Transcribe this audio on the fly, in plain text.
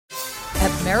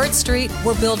Merritt Street,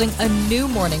 we're building a new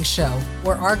morning show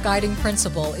where our guiding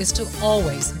principle is to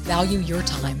always value your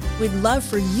time. We'd love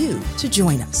for you to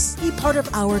join us. Be part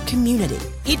of our community.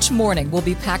 Each morning will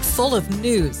be packed full of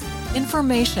news,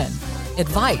 information,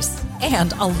 advice,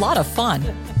 and a lot of fun.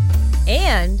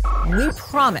 And we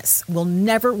promise we'll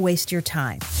never waste your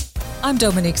time. I'm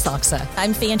Dominique Soxa.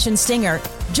 I'm Fanchon Singer.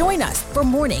 Join us for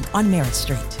Morning on Merritt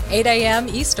Street. 8 a.m.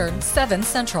 Eastern, 7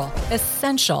 Central.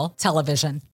 Essential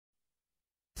Television.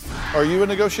 Are you a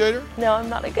negotiator? No, I'm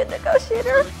not a good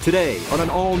negotiator. Today on an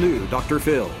all-new Dr.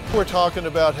 Phil. We're talking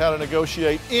about how to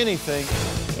negotiate anything.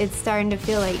 It's starting to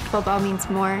feel like football means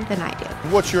more than I do.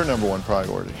 What's your number one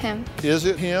priority? Him. Is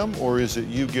it him or is it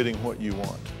you getting what you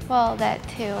want? Well, that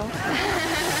too.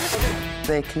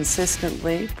 They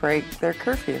consistently break their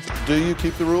curfews. Do you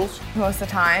keep the rules? Most of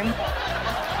the time.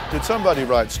 Did somebody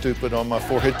write stupid on my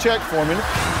forehead? Check for me.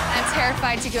 I'm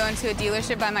terrified to go into a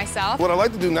dealership by myself. What I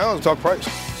like to do now is talk price.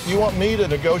 You want me to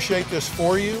negotiate this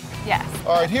for you? Yes.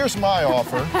 All right, here's my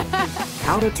offer.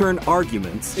 How to turn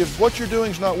arguments If what you're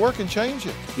doing is not working, change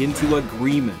it. into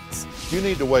agreements. You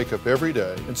need to wake up every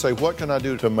day and say, what can I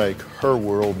do to make her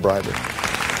world brighter?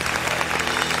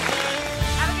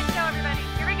 Have a good show, everybody.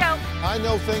 Here we go. I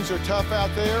know things are tough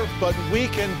out there, but we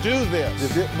can do this.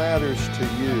 If it matters to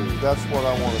you, that's what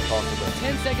I want to talk about.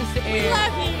 10 seconds to air.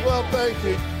 Well, thank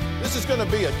you. This is going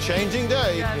to be a changing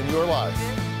day in your life.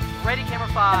 Ready, camera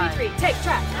 5. 3, take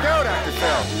track. Go, Dr.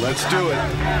 Phil. Let's do it.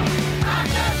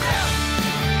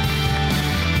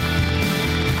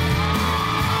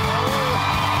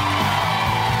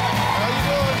 How you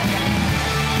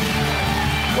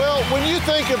doing? Well, when you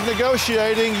think of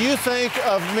negotiating, you think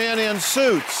of men in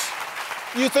suits.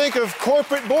 You think of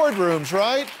corporate boardrooms,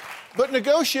 right? But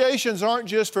negotiations aren't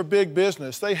just for big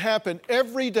business. They happen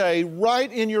every day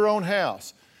right in your own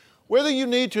house. Whether you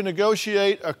need to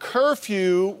negotiate a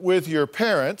curfew with your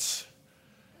parents,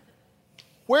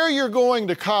 where you're going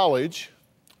to college,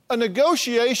 a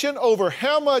negotiation over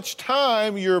how much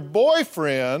time your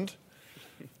boyfriend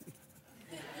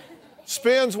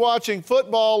spends watching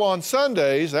football on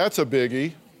Sundays, that's a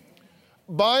biggie,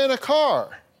 buying a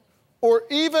car, or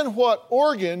even what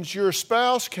organs your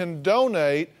spouse can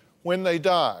donate when they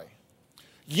die.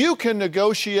 You can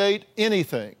negotiate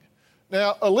anything.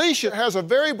 Now, Alicia has a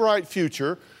very bright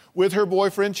future with her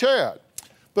boyfriend, Chad.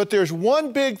 But there's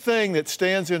one big thing that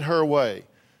stands in her way.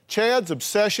 Chad's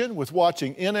obsession with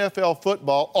watching NFL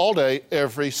football all day,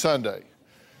 every Sunday.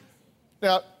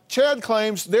 Now, Chad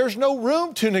claims there's no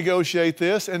room to negotiate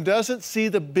this and doesn't see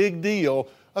the big deal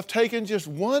of taking just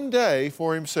one day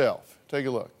for himself. Take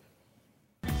a look.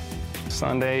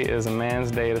 Sunday is a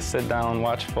man's day to sit down and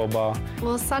watch football.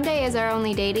 Well, Sunday is our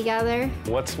only day together.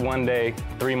 What's one day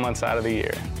 3 months out of the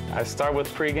year? I start with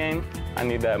pregame. I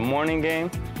need that morning game.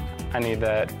 I need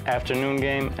that afternoon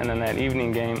game, and then that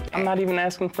evening game. I'm not even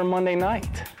asking for Monday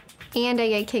night. And I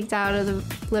get kicked out of the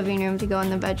living room to go in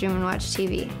the bedroom and watch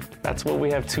TV. That's what we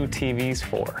have 2 TVs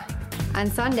for. On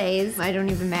Sundays, I don't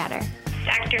even matter.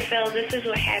 Dr. Phil, this is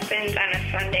what happens on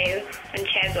a Sunday when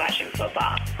Chad's watching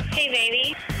football. Hey,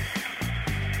 baby.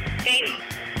 Baby.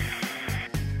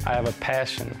 I have a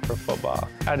passion for football.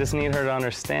 I just need her to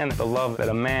understand the love that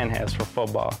a man has for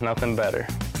football. Nothing better.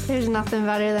 There's nothing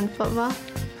better than football.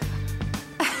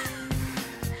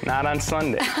 Not on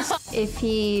Sundays. If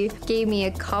he gave me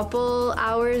a couple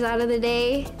hours out of the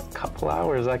day. Couple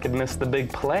hours, I could miss the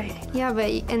big play. Yeah,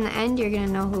 but in the end, you're gonna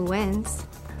know who wins.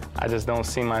 I just don't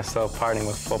see myself parting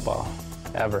with football,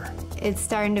 ever. It's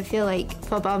starting to feel like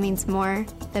football means more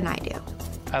than I do.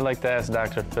 I'd like to ask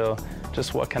Dr. Phil,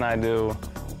 just what can I do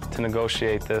to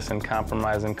negotiate this and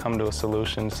compromise and come to a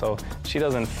solution so she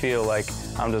doesn't feel like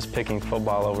I'm just picking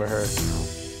football over her.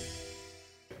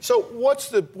 So what's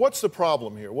the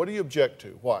problem here? What do you object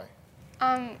to? Why?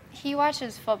 He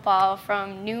watches football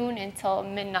from noon until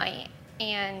midnight,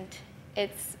 and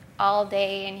it's all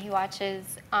day, and he watches,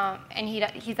 and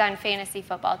he's on fantasy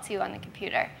football too on the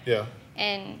computer. Yeah.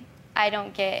 And I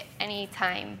don't get any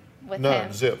time with him.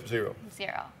 None, zip, zero.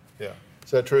 Zero. Yeah.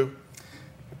 Is that true?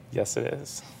 Yes, it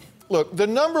is. Look, the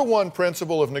number one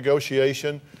principle of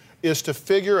negotiation is to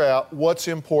figure out what's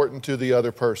important to the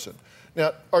other person.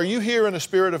 Now, are you here in a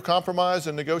spirit of compromise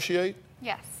and negotiate?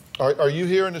 Yes. Are you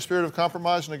here in the spirit of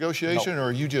compromise and negotiation, or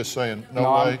are you just saying,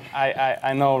 no way?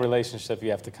 I know a relationship,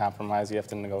 you have to compromise, you have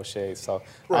to negotiate, so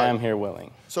Right. I am here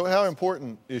willing. So how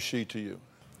important is she to you?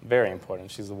 Very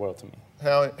important. She's the world to me.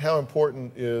 How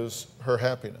important is her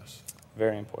happiness?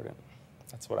 Very important.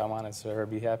 That's what I want, is for her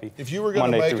to be happy. If you were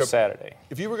going to Monday make through Saturday.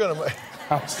 If you were going to make...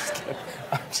 I'm just kidding.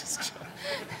 I'm just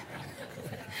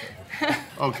kidding.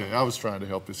 Okay, I was trying to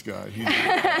help this guy.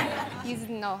 He's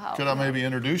no help. Could I maybe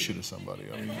introduce you to somebody?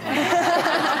 I mean,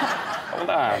 Hold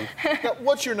on. now,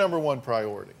 what's your number one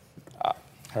priority?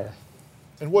 Her.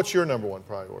 And what's your number one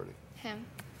priority? Him.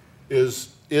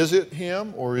 Is it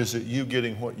him or is it you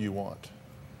getting what you want?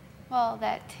 Well,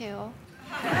 that too.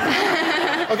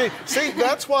 Okay, see,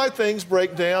 that's why things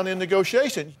break down in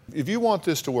negotiation. If you want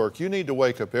this to work, you need to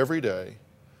wake up every day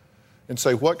and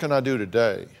say, what can I do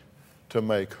today to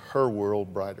make her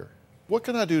world brighter? What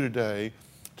can I do today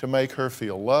to make her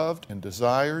feel loved and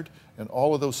desired and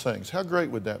all of those things? How great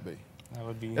would that be? That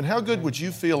would be. And how good would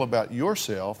you feel about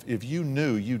yourself if you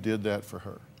knew you did that for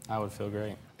her? I would feel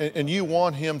great. And you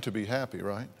want him to be happy,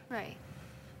 right? Right.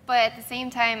 But at the same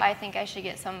time, I think I should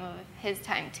get some of his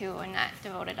time too and not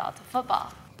devote it all to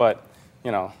football. But,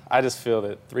 you know, I just feel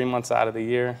that 3 months out of the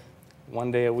year,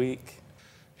 1 day a week.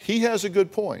 He has a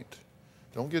good point.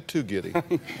 Don't get too giddy.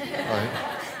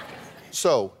 Right?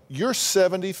 So you're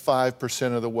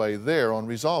 75% of the way there on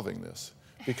resolving this,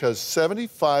 because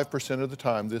 75% of the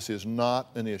time this is not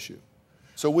an issue.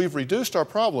 So we've reduced our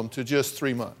problem to just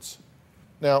 3 months.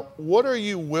 Now, what are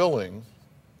you willing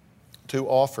to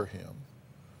offer him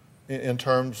in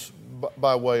terms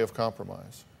by way of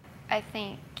compromise? I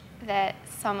think that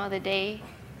some of the day,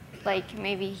 like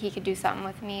maybe he could do something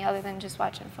with me other than just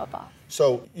watching football.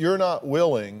 So you're not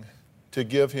willing to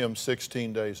give him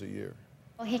 16 days a year?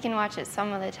 Well, he can watch it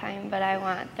some of the time, but I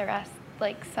want the rest,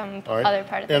 like some All right. other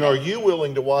part of the And day. are you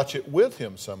willing to watch it with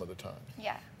him some of the time?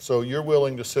 Yeah. So you're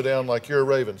willing to sit down, like you're a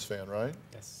Ravens fan, right?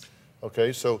 Yes.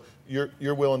 Okay, so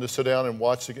you're willing to sit down and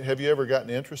watch the. Have you ever gotten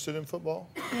interested in football?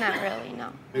 Not really,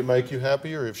 no. Did it make you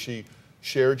happier if she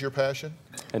shared your passion?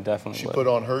 It definitely She would. put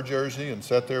on her jersey and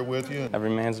sat there with you? Every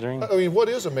man's dream. I mean, what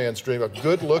is a man's dream? A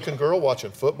good-looking girl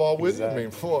watching football with you? I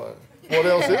mean, what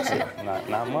else is there?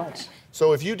 Not much.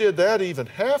 So if you did that even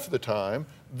half the time,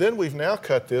 then we've now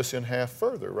cut this in half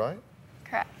further, right?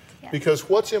 Correct, yeah. Because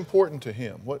what's important to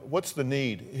him? What's the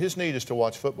need? His need is to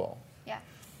watch football. Yeah.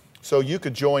 So you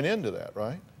could join into that,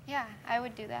 right? Yeah, I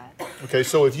would do that. Okay,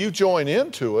 so if you join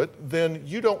into it, then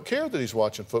you don't care that he's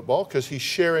watching football because he's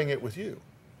sharing it with you.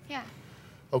 Yeah.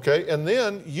 Okay, and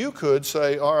then you could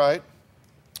say, all right,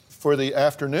 for the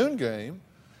afternoon game,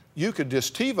 you could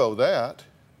just TiVo that,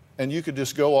 and you could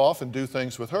just go off and do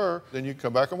things with her, then you can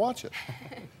come back and watch it.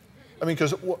 I mean,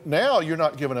 because now you're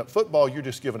not giving up football, you're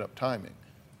just giving up timing.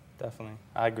 Definitely.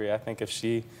 I agree. I think if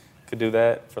she could do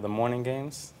that for the morning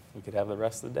games, we could have the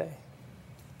rest of the day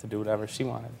to do whatever she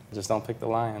wanted. Just don't pick the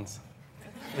Lions.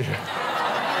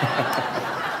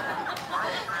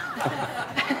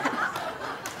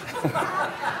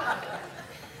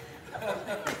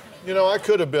 You know, I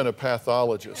could have been a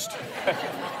pathologist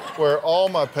where all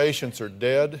my patients are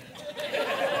dead.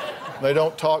 They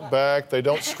don't talk back. They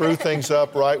don't screw things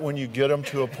up right when you get them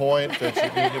to a point that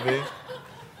you need to be.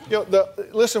 You know,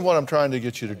 listen what I'm trying to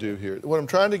get you to do here. What I'm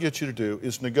trying to get you to do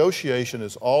is negotiation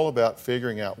is all about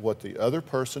figuring out what the other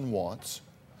person wants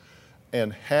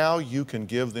and how you can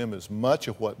give them as much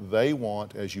of what they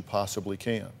want as you possibly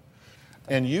can.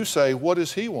 And you say, what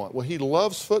does he want? Well, he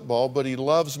loves football, but he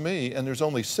loves me, and there's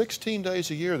only 16 days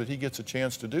a year that he gets a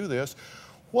chance to do this.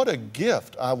 What a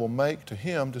gift I will make to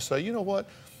him to say, you know what,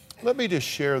 let me just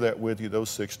share that with you those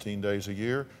 16 days a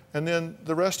year, and then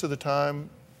the rest of the time,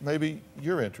 maybe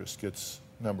your interest gets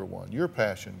number one, your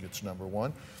passion gets number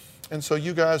one. And so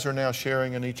you guys are now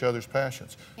sharing in each other's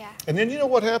passions. Yeah. And then you know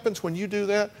what happens when you do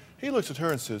that? He looks at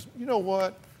her and says, you know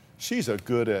what, she's a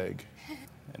good egg.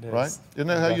 It is. Right? Isn't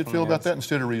that how you'd feel Definitely about is. that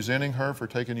instead of resenting her for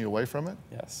taking you away from it?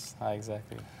 Yes,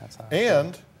 exactly. That's how I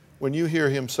And feel. when you hear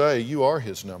him say you are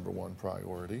his number one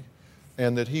priority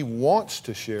and that he wants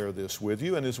to share this with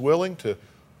you and is willing to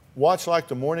watch like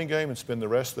the morning game and spend the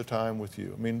rest of the time with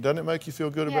you. I mean, doesn't it make you feel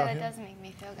good about him? Yeah, that does make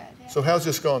me feel good. Yeah. So how's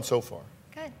this gone so far?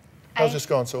 Good. How's this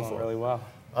gone so Going far? really well.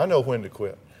 I know when to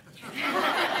quit.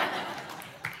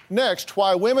 Next,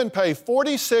 why women pay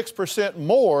 46%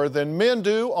 more than men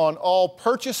do on all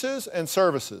purchases and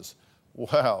services.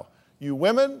 Wow, you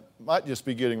women might just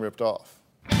be getting ripped off.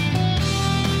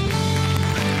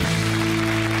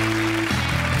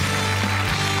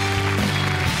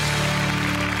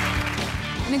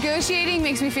 Negotiating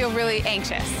makes me feel really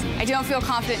anxious. I don't feel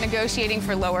confident negotiating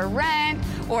for lower rent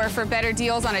or for better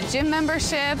deals on a gym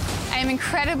membership. I am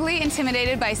incredibly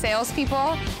intimidated by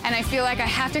salespeople, and I feel like I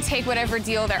have to take whatever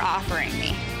deal they're offering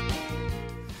me.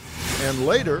 And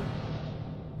later,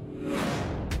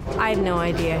 I have no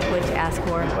idea what to ask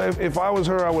for. If I was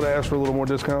her, I would have asked for a little more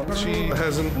discount. She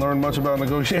hasn't learned much about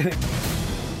negotiating.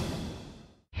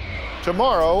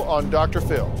 tomorrow on Dr.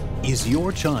 Phil. Is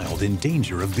your child in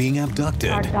danger of being abducted?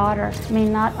 Our daughter may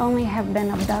not only have been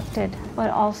abducted,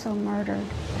 but also murdered.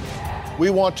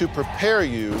 We want to prepare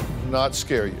you, not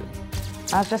scare you.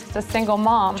 I was just a single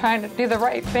mom trying to do the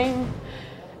right thing,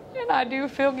 and I do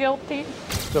feel guilty.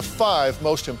 The 5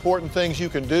 most important things you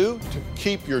can do to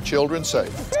keep your children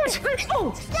safe.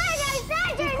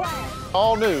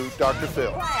 All new Dr.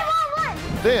 Phil.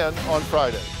 Then on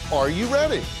Friday, are you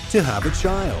ready to have a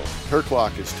child? Her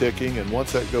clock is ticking, and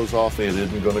once that goes off, it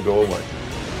isn't going to go away.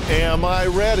 Am I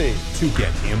ready to get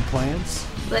implants?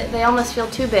 They almost feel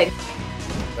too big.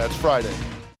 That's Friday.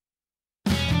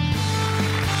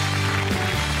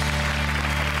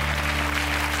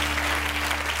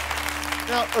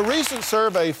 Now, a recent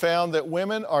survey found that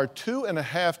women are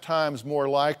 2.5 times more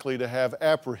likely to have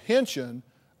apprehension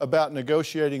about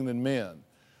negotiating than men.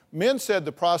 Men said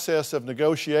the process of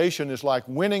negotiation is like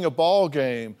winning a ball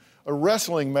game, a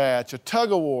wrestling match, a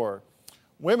tug-of-war.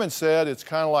 Women said it's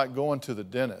kind of like going to the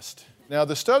dentist. Now,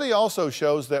 the study also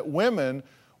shows that women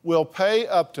will pay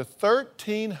up to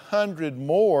 $1,300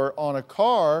 more on a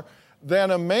car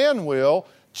than a man will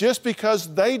just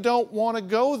because they don't want to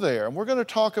go there. And we're going to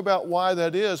talk about why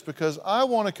that is, because I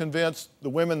want to convince the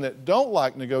women that don't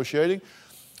like negotiating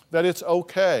that it's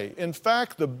okay. In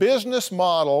fact, the business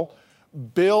model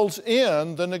builds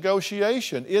in the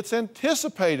negotiation. It's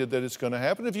anticipated that it's going to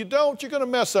happen. If you don't, you're going to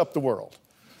mess up the world.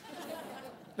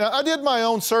 Now, I did my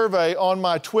own survey on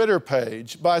my Twitter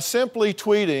page by simply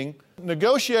tweeting,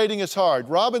 "Negotiating is hard.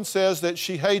 Robin says that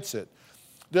she hates it.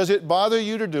 Does it bother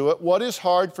you to do it? What is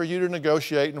hard for you to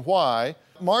negotiate and why?"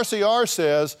 Marcy R.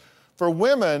 says, "For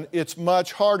women, it's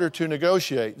much harder to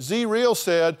negotiate." Z Real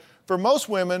said, "For most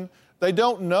women, they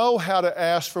don't know how to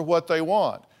ask for what they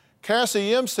want."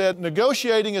 Cassie M. said,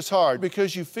 "Negotiating is hard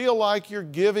because you feel like you're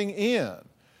giving in."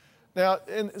 Now,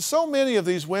 and so many of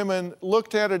these women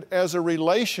looked at it as a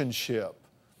relationship.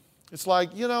 It's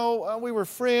like, we were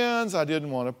friends, I didn't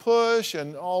want to push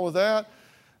and all of that.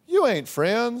 You ain't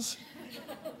friends.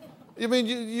 I mean,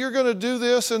 you're going to do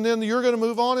this and then you're going to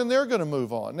move on and they're going to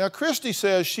move on. Now, Christy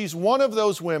says she's one of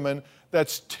those women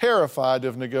that's terrified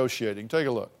of negotiating. Take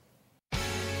a look.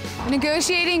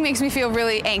 Negotiating makes me feel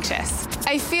really anxious.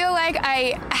 I feel like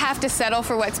I have to settle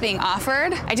for what's being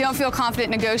offered. I don't feel confident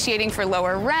negotiating for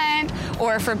lower rent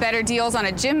or for better deals on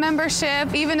a gym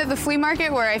membership. Even at the flea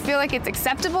market where I feel like it's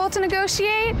acceptable to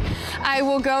negotiate, I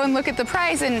will go and look at the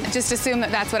price and just assume that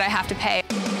that's what I have to pay.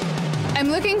 I'm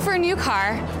looking for a new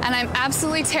car, and I'm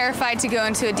absolutely terrified to go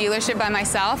into a dealership by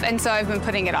myself, and so I've been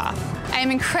putting it off. I am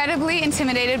incredibly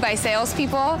intimidated by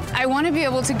salespeople. I want to be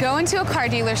able to go into a car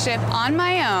dealership on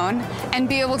my own and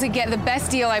be able to get the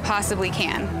best deal I possibly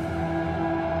can.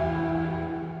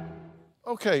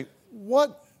 Okay,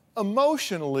 what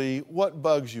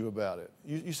bugs you about it?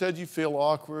 You said you feel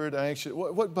awkward, anxious.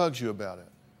 What bugs you about it?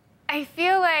 I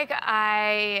feel like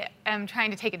I am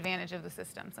trying to take advantage of the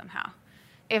system somehow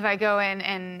if I go in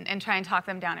and try and talk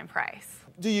them down in price.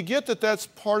 Do you get that that's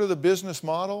part of the business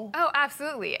model? Oh,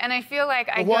 absolutely. And I feel like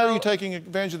why are you taking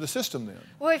advantage of the system then?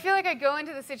 Well, I feel like I go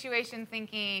into the situation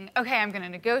thinking, okay, I'm going to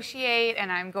negotiate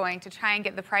and I'm going to try and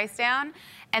get the price down.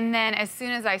 And then as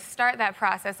soon as I start that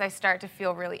process, I start to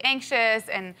feel really anxious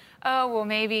and, oh, well,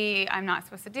 maybe I'm not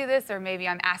supposed to do this or maybe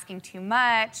I'm asking too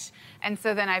much. And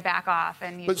so then I back off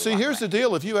and But see, here's the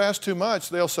deal. If you ask too much,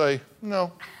 they'll say,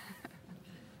 no.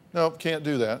 No, can't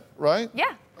do that, right?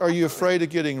 Yeah. Are you afraid of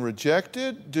getting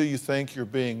rejected? Do you think you're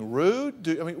being rude?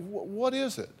 What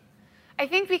is it? I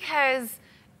think because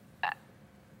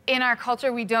in our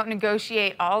culture, we don't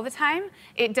negotiate all the time.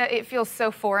 It feels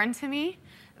so foreign to me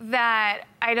that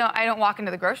I don't walk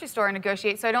into the grocery store and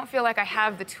negotiate, so I don't feel like I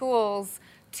have the tools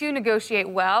to negotiate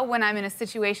well when I'm in a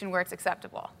situation where it's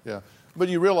acceptable. Yeah, but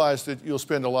you realize that you'll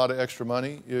spend a lot of extra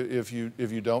money if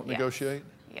you don't negotiate?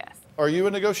 Yes. Are you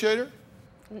a negotiator?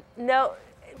 No.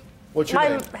 What's your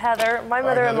name? Heather. My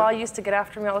mother-in-law used to get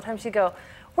after me all the time. She'd go,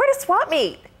 "Where does swap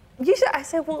meet?" I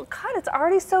said, "Well, God, it's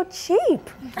already so cheap."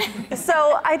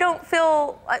 So I don't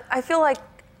feel, I feel like,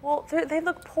 well, they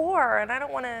look poor and I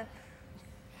don't want to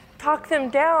talk them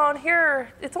down. Here,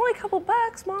 it's only a couple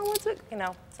bucks, Mom, what's it?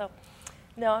 So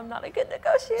no, I'm not a good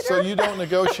negotiator. So you don't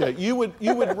negotiate. You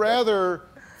would rather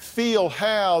feel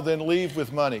how than leave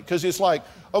with money. Because it's like,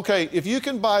 okay, if you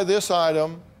can buy this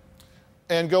item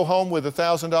and go home with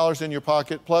 $1,000 in your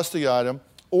pocket plus the item,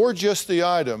 or just the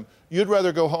item, you'd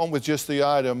rather go home with just the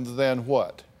item than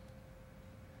what?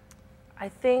 I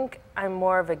think I'm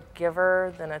more of a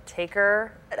giver than a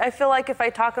taker. I feel like if I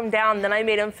talk them down, then I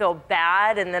made them feel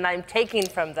bad, and then I'm taking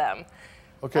from them.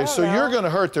 Okay, so you're going to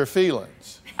hurt their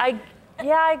feelings.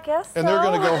 Yeah, I guess so. And they're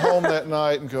going to go home that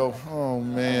night and go, oh,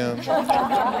 man.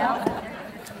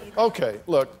 Okay,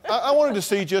 look, I wanted to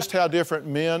see just how different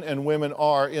men and women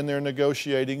are in their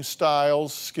negotiating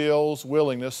styles, skills,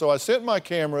 willingness. So I sent my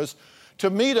cameras to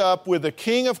meet up with the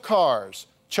king of cars,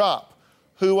 Chop,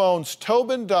 who owns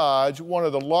Tobin Dodge, one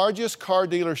of the largest car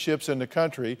dealerships in the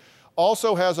country,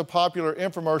 also has a popular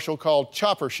infomercial called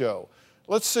Chopper Show.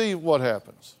 Let's see what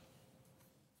happens.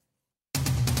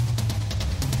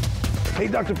 Hey,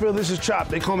 Dr. Phil, this is Chop.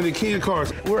 They call me the king of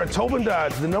cars. We're at Tobin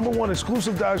Dodge, the #1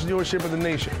 exclusive Dodge dealership in the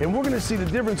nation. And we're going to see the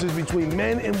differences between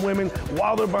men and women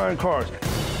while they're buying cars.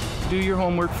 Do your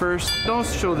homework first. Don't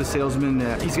show the salesman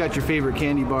that he's got your favorite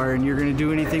candy bar and you're going to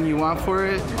do anything you want for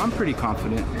it. I'm pretty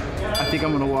confident. I think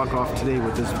I'm going to walk off today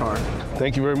with this car.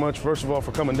 Thank you very much, first of all,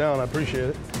 for coming down. I appreciate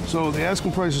it. So the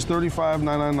asking price is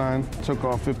 $35,999. Took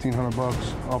off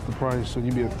 $1,500 off the price, so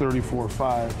you'd be at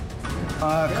 $34,500.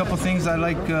 A couple things I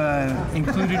like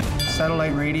included: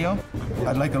 satellite radio.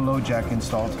 I'd like a low jack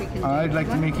installed. I'd like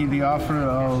to make you the offer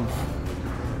of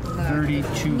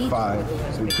 $32,500.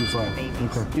 $32,500.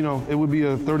 Okay. You know, it would be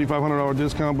a $3,500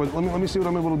 discount, but let me see what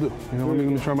I'm able to do. You know, let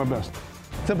me try my best.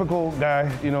 Typical guy,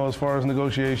 you know, as far as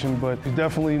negotiation, but he's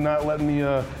definitely not letting me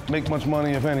make much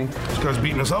money, if any. This guy's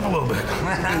beating us up a little bit.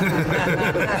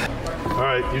 All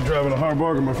right, you're driving a hard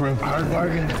bargain, my friend. Hard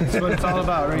bargain. That's what it's all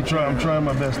about, right? I'm trying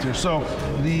my best here. So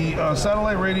the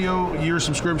satellite radio year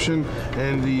subscription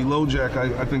and the low jack,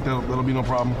 I think that'll be no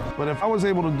problem. But if I was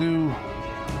able to do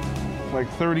like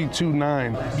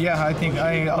 $32,900. Yeah, I think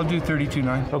I'll do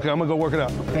 $32,900. Okay, I'm gonna go work it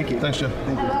out. Thank you. Thanks, Jeff.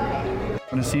 Thank you.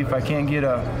 I'm gonna see if I can't get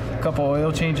a couple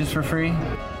oil changes for free.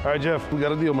 All right, Jeff, we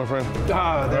got a deal, my friend.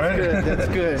 Ah, that's good. That's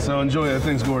good. So enjoy it. That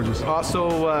thing's gorgeous.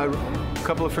 Also, a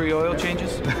couple of free oil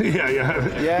changes.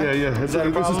 Yeah. Is that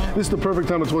a problem? This is the perfect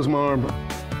time to twist my arm.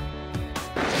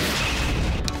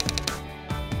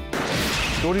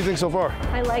 So what do you think so far?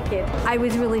 I like it. I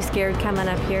was really scared coming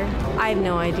up here. I have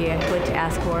no idea what to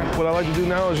ask for. What I like to do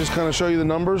now is just kind of show you the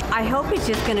numbers. I hope it's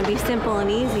just going to be simple and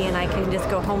easy and I can just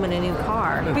go home in a new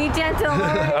car. Be gentle, all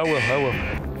right? I will.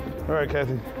 All right,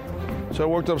 Kathy. So I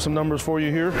worked up some numbers for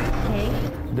you here. Okay.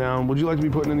 Down. Would you like to be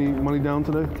putting any money down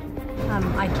today?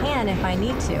 I can if I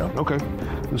need to. Okay.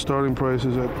 The starting price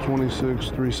is at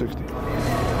 $26,360.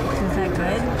 Is that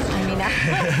good? I mean,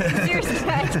 seriously,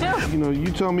 I don't. You know,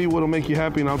 you tell me what'll make you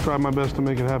happy, and I'll try my best to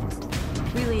make it happen.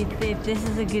 Really, if this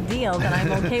is a good deal, then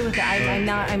I'm okay with it. I'm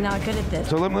not good at this.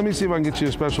 So let me see if I can get you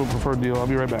a special preferred deal. I'll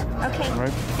be right back. Okay. All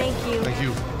right. Thank you. Thank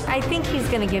you. I think he's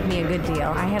going to give me a good deal.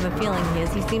 I have a feeling he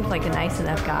is. He seems like a nice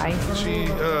enough guy. She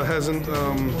hasn't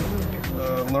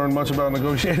learned much about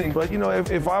negotiating, but you know,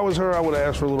 if I was her, I would have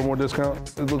asked for a little more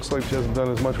discount. It looks like she hasn't done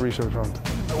as much research on it.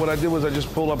 What I did was I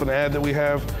just pulled up an ad that we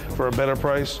have for a better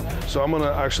price, so I'm going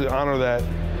to actually honor that.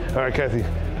 All right, Kathy,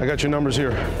 I got your numbers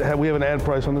here. We have an ad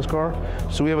price on this car,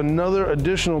 so we have another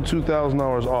additional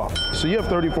 $2,000 off. So you have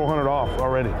 $3,400 off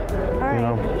already. All right. You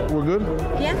know, we're good?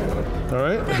 Yeah. All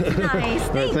right. That's nice.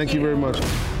 All right, thank you very much.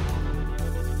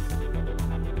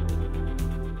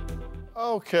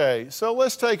 Okay, so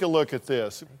let's take a look at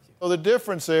this. Well, the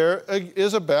difference there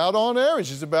is about, on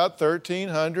average, is about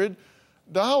 $1,300.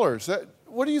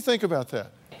 What do you think about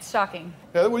that? It's shocking.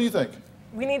 Heather, what do you think?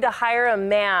 We need to hire a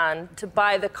man to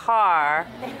buy the car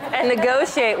and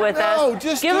negotiate with us.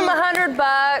 Just give him $100.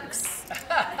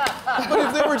 But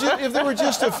if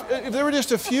there were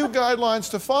just a few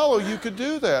guidelines to follow, you could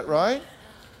do that, right?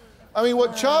 I mean,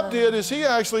 what Chop did is he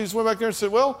actually just went back there and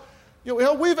said, well, you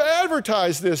know, we've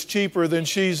advertised this cheaper than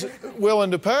she's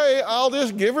willing to pay. I'll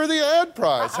just give her the ad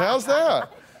price. How's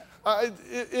that?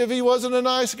 If he wasn't a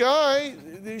nice guy,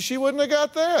 she wouldn't have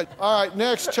got that. All right,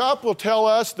 next, Chop will tell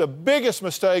us the biggest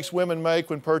mistakes women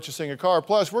make when purchasing a car.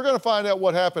 Plus, we're going to find out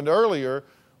what happened earlier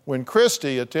when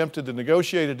Christy attempted to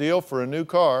negotiate a deal for a new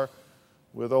car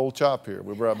with old Chop here.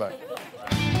 We'll be right back.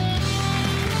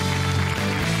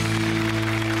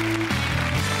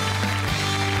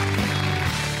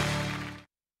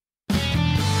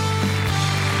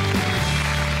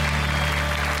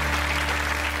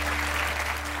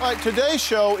 All right, today's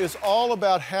show is all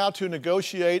about how to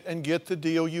negotiate and get the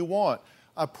deal you want.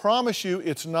 I promise you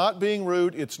it's not being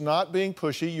rude, it's not being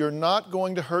pushy, you're not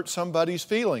going to hurt somebody's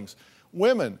feelings.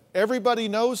 Women, everybody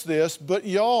knows this, but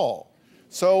y'all.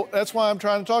 So that's why I'm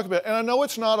trying to talk about it. And I know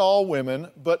it's not all women,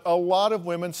 but a lot of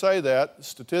women say that.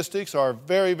 Statistics are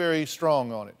very, very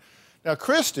strong on it. Now,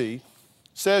 Christy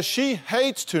says she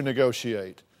hates to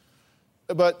negotiate.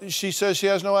 But she says she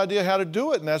has no idea how to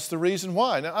do it, and that's the reason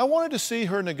why. Now, I wanted to see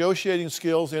her negotiating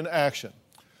skills in action.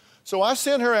 So I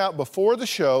sent her out before the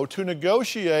show to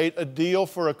negotiate a deal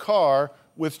for a car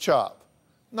with Chop.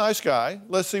 Nice guy.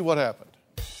 Let's see what happened.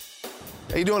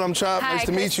 How you doing? I'm Chop. Hi, nice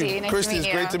to meet you. Nice Christy, to meet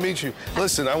it's great to meet you.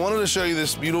 Listen, I wanted to show you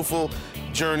this beautiful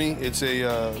Journey. It's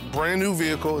a brand new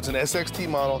vehicle. It's an SXT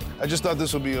model. I just thought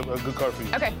this would be a good car for you.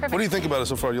 Okay, perfect. What do you think about it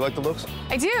so far? Do you like the looks?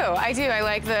 I do. I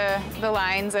like the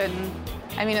lines, and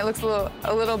I mean, it looks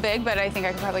a little big, but I think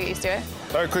I can probably get used to it.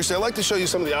 All right, Christy, I'd like to show you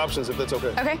some of the options, if that's okay.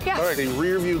 Okay, yeah. All right, the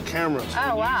rear view cameras.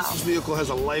 Oh, wow. This vehicle has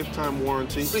a lifetime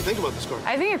warranty. What do you think about this car?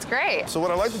 I think it's great. So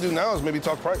what I'd like to do now is maybe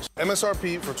talk price.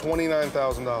 MSRP for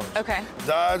 $29,000. Okay.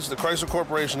 Dodge, the Chrysler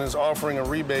Corporation, is offering a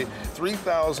rebate,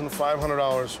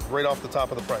 $3,500 right off the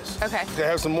top of the price. Okay. I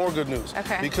have some more good news.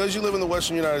 Okay. Because you live in the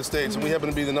Western United States, and we happen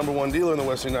to be the #1 dealer in the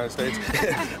Western United States,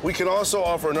 we can also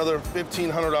offer another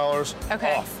 $1,500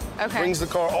 off. Okay. Brings the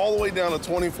car all the way down to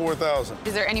 $24,000.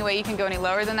 Is there any way you can go any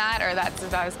lower than that, or that's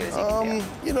about as good as you can do?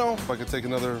 You know, if I could take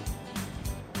another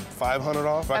 $500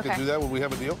 off, if I could do that, would we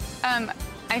have a deal?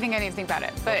 I think I need to think about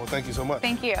it. But well, thank you so much.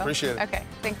 Thank you. Appreciate it. Okay,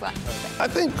 thanks a lot. I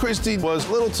think Christy was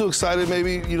a little too excited,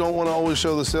 maybe. You don't want to always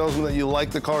show the salesman that you like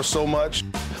the car so much.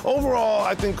 Overall,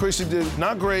 I think Christy did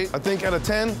not great. I think out of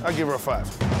 10, I give her a 5.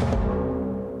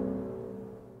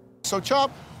 So,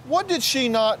 Chop, what did she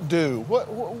not do?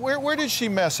 Where did she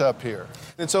mess up here?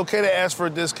 It's okay to ask for a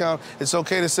discount. It's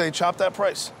okay to say, Chop that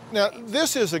price. Now,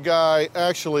 this is a guy,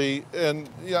 actually, and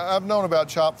I've known about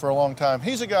Chop for a long time.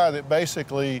 He's a guy that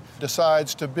basically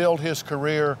decides to build his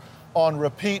career on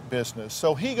repeat business.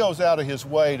 So he goes out of his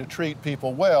way to treat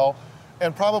people well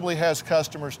and probably has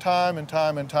customers time and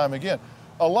time and time again.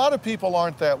 A lot of people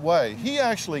aren't that way. He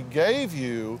actually gave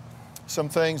you some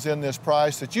things in this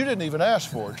price that you didn't even ask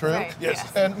for, true? Right.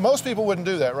 Yes. And most people wouldn't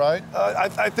do that, right?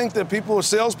 I think that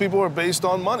salespeople are based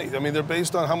on money. I mean, they're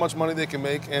based on how much money they can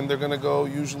make, and they're going to go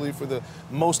usually for the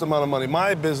most amount of money.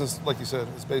 My business, like you said,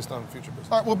 is based on future business.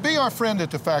 All right, well, be our friend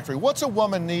at the factory. What's a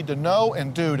woman need to know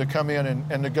and do to come in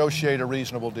and negotiate a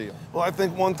reasonable deal? Well, I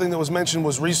think one thing that was mentioned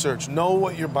was research. Know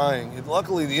what you're buying.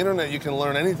 Luckily, the internet, you can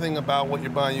learn anything about what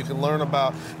you're buying. You can learn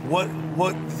about what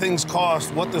things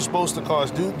cost, what they're supposed to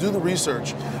cost. Do the research.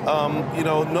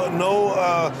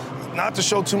 Not to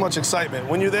show too much excitement.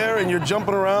 When you're there and you're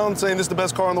jumping around saying this is the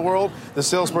best car in the world, the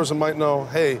salesperson might know,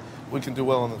 hey, we can do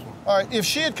well on this one. All right, if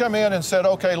she had come in and said,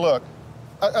 okay, look,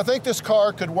 I think this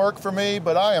car could work for me,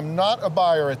 but I am not a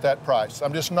buyer at that price.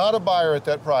 I'm just not a buyer at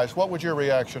that price. What would your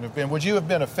reaction have been? Would you have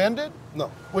been offended?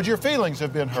 No. Would your feelings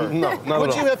have been hurt? No, not at all.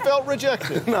 Would you have felt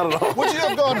rejected? Not at all. Would you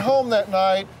have gone home that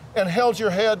night and held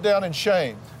your head down in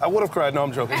shame? I would have cried. No,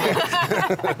 I'm joking.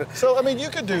 So, I mean, you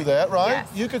could do that, right? Yes.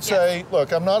 You could say,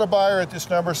 look, I'm not a buyer at this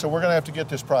number, so we're going to have to get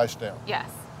this price down. Yes.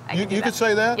 You could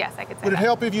say that? Yes, I could say Would it that.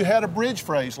 help if you had a bridge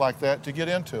phrase like that to get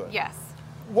into it? Yes.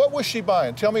 What was she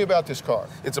buying? Tell me about this car.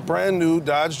 It's a brand new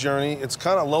Dodge Journey. It's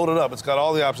kind of loaded up. It's got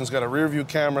all the options. It's got a rear view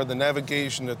camera, the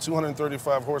navigation, the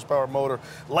 235 horsepower motor,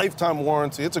 lifetime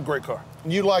warranty. It's a great car.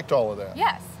 You liked all of that?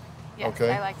 Yes. Yes,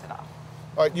 Okay. I liked it all.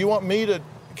 All right, you want me to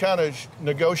kind of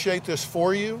negotiate this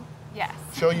for you? Yes.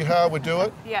 Show you how I would do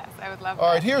it? Yes, I would love that.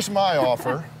 All right, here's my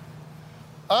offer.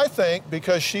 I think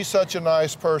because she's such a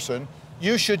nice person,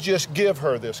 you should just give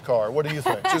her this car. What do you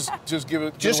think? Just give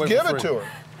it. Just away give for it free. to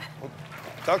her.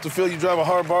 Dr. Phil, you drive a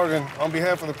hard bargain. On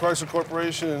behalf of the Chrysler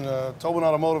Corporation and Tobin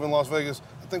Automotive in Las Vegas,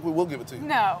 I think we will give it to you.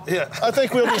 No. Yeah. I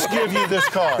think we'll just give you this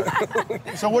car.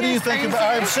 So what do you think about?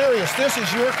 I'm serious. This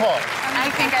is your car.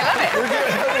 I think I love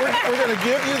it. We're going to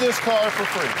give you this car for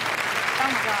free. Oh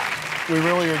my God. We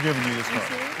really are giving you this car.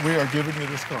 We are giving you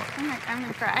this car. I'm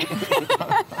going to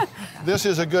cry. This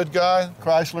is a good guy,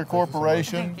 Chrysler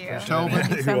Corporation. Thank you. Tobin.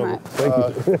 Thank you so much.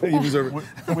 Thank you. You deserve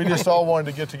it. We just all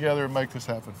wanted to get together and make this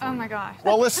happen for Oh you. my gosh.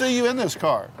 Well, let's see you in this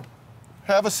car.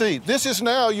 Have a seat. This is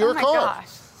now your Oh my car.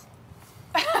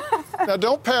 gosh. Now,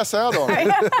 don't pass out on it.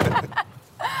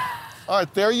 All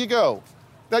right, there you go.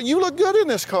 Now, you look good in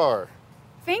this car.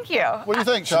 Thank you. What do you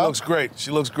think, She Chop? looks great.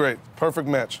 She looks great. Perfect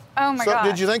match. Oh my So, gosh.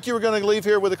 did you think you were going to leave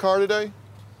here with a car today?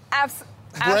 Absolutely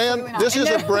not. This is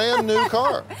a brand new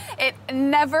car. It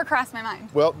never crossed my mind.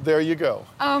 Well, there you go.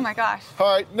 Oh my gosh.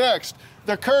 All right, next,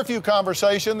 the curfew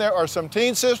conversation. There are some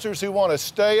teen sisters who want to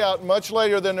stay out much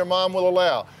later than their mom will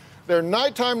allow. Their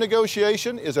nighttime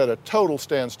negotiation is at a total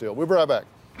standstill. We'll be right back.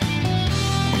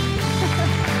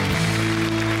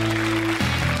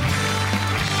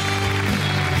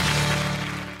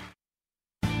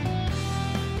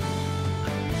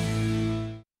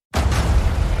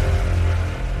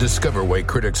 Discover why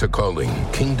critics are calling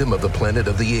Kingdom of the Planet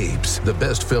of the Apes the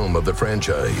best film of the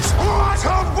franchise. What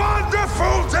a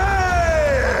wonderful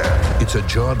day! It's a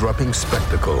jaw-dropping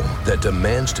spectacle that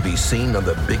demands to be seen on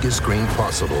the biggest screen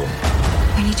possible.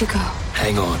 I need to go.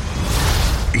 Hang on.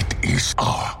 It is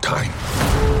our time.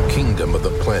 Kingdom of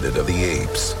the Planet of the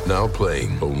Apes. Now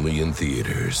playing only in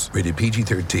theaters. Rated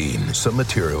PG-13. Some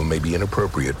material may be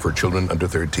inappropriate for children under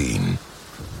 13.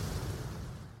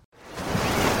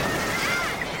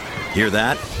 Hear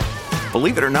that?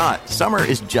 Believe it or not, summer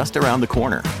is just around the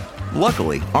corner.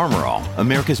 Luckily, Armor All,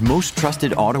 America's most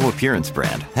trusted auto appearance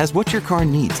brand, has what your car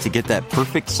needs to get that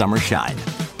perfect summer shine.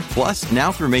 Plus, now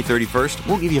through May 31st,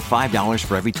 we'll give you $5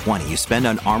 for every $20 you spend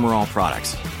on Armor All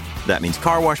products. That means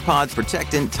car wash pods,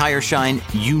 protectant, tire shine,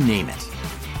 you name it.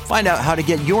 Find out how to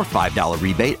get your $5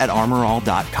 rebate at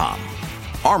armorall.com.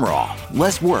 Armor All,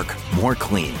 less work, more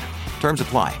clean. Terms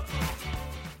apply.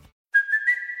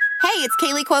 Hey, it's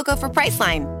Kaylee Cuoco for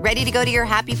Priceline. Ready to go to your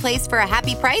happy place for a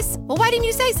happy price? Well, why didn't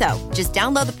you say so? Just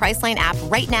download the Priceline app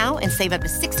right now and save up to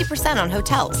 60% on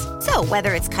hotels. So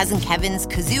whether it's Cousin Kevin's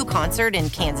Kazoo Concert in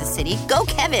Kansas City, go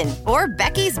Kevin, or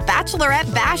Becky's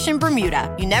Bachelorette Bash in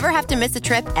Bermuda, you never have to miss a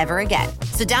trip ever again.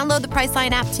 So download the Priceline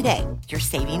app today. Your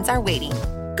savings are waiting.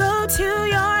 Go to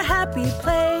your happy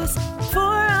place for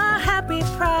a happy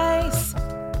price.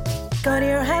 Go to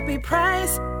your happy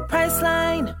price,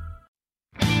 Priceline.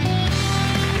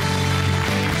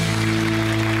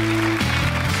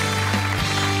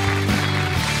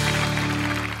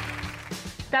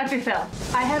 Dr. Phil,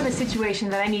 I have a situation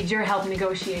that I need your help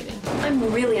negotiating. I'm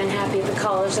really unhappy at the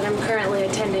college that I'm currently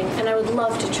attending, and I would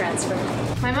love to transfer.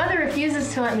 My mother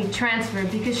refuses to let me transfer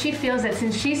because she feels that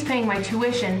since she's paying my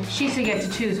tuition, she should get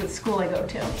to choose what school I go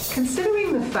to.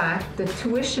 Considering the fact that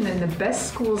tuition in the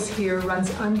best schools here runs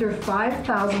under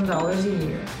 $5,000 a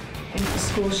year, and the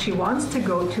school she wants to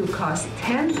go to costs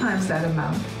 10 times that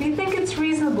amount, we think it's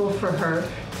reasonable for her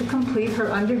to complete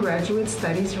her undergraduate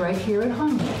studies right here at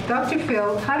home. Dr.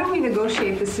 Phil, how do we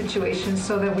negotiate this situation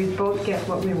so that we both get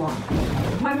what we want?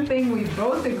 One thing we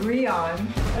both agree on,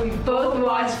 we both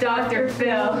watch Dr.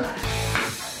 Phil.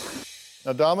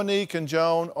 Now, Dominique and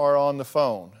Joan are on the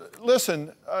phone.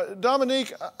 Listen,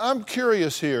 Dominique, I'm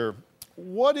curious here.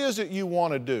 What is it you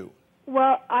want to do?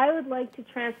 Well, I would like to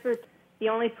transfer. The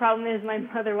only problem is my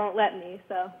mother won't let me,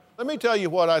 so. Let me tell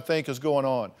you what I think is going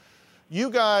on. You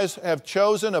guys have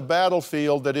chosen a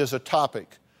battlefield that is a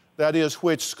topic. That is,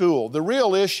 which school. The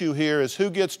real issue here is who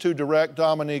gets to direct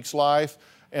Dominique's life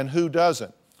and who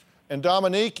doesn't. And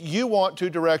Dominique, you want to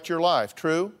direct your life,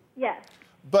 true? Yes.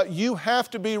 But you have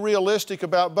to be realistic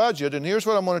about budget, and here's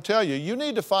what I'm going to tell you. You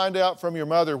need to find out from your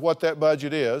mother what that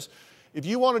budget is. If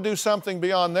you want to do something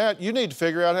beyond that, you need to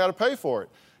figure out how to pay for it.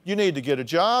 You need to get a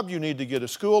job, you need to get a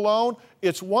school loan.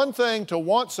 It's one thing to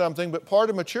want something, but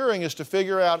part of maturing is to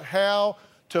figure out how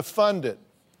to fund it.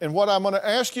 And what I'm going to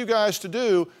ask you guys to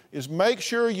do is make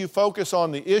sure you focus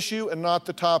on the issue and not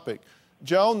the topic.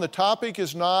 Joan, the topic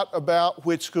is not about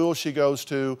which school she goes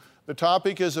to. The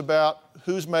topic is about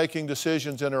who's making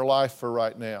decisions in her life for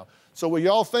right now. So will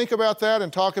y'all think about that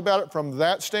and talk about it from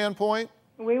that standpoint?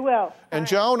 We will. And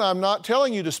Joan, I'm not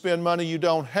telling you to spend money you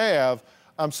don't have.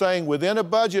 I'm saying within a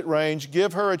budget range,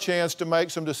 give her a chance to make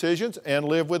some decisions and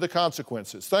live with the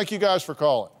consequences. Thank you guys for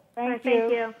calling. Thank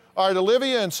you. All right,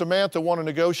 Olivia and Samantha want to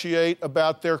negotiate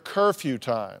about their curfew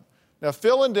time. Now,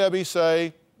 Phil and Debbie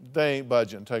say they ain't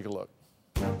budging. Take a look.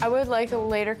 I would like a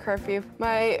later curfew.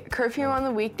 My curfew on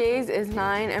the weekdays is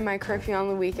 9 and my curfew on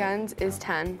the weekends is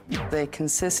 10. They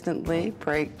consistently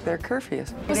break their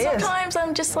curfews. But sometimes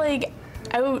I'm just like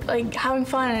out having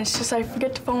fun and it's just I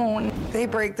forget the phone. They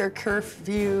break their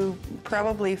curfew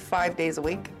probably 5 days a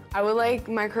week. I would like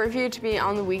my curfew to be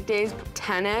on the weekdays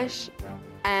 10-ish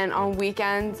and on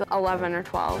weekends 11 or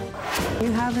 12.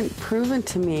 You haven't proven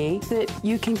to me that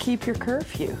you can keep your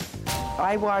curfew.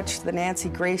 I watch the Nancy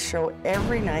Grace show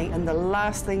every night, and the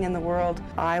last thing in the world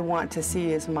I want to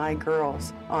see is my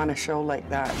girls on a show like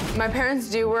that. My parents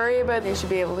do worry, but they should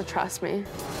be able to trust me.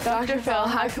 Dr. Phil,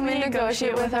 how can we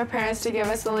negotiate with our parents to give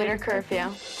us a later curfew?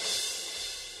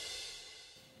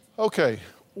 Okay,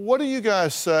 what do you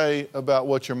guys say about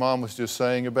what your mom was just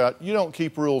saying about you don't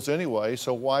keep rules anyway,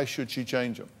 so why should she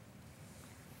change them?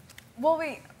 Well,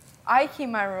 I keep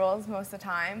my rules most of the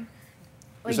time.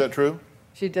 Is that true?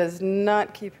 She does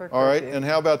not keep her curfew. All right, and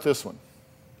how about this one?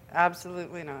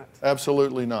 Absolutely not.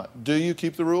 Absolutely not. Do you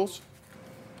keep the rules?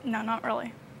 No, not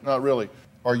really. Not really.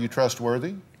 Are you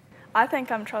trustworthy? I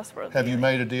think I'm trustworthy. Have you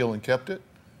made a deal and kept it?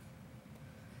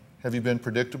 Have you been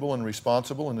predictable and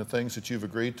responsible in the things that you've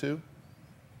agreed to?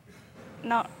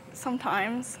 Not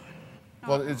sometimes.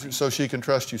 Well, so she can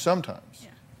trust you sometimes.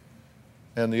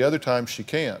 Yeah. And the other times she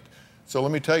can't. So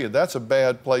let me tell you, that's a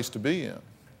bad place to be in.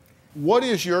 What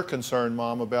is your concern,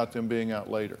 Mom, about them being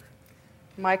out later?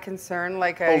 My concern,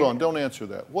 Hold on, don't answer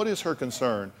that. What is her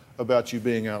concern about you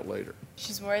being out later?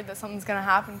 She's worried that something's going to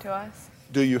happen to us.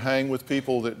 Do you hang with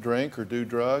people that drink or do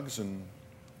drugs and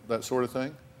that sort of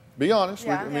thing? Be honest.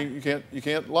 Yeah. I mean, you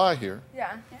can't lie here.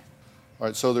 Yeah. All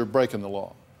right, so they're breaking the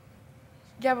law.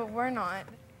 Yeah, but we're not.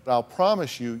 I'll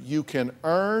promise you, you can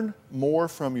earn more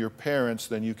from your parents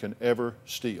than you can ever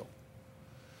steal.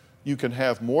 You can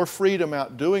have more freedom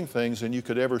out doing things than you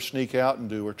could ever sneak out and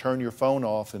do, or turn your phone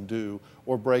off and do,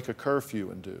 or break a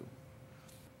curfew and do.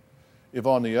 If,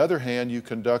 on the other hand, you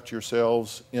conduct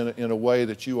yourselves in a way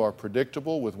that you are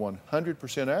predictable with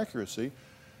 100% accuracy,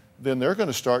 then they're going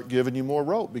to start giving you more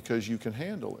rope because you can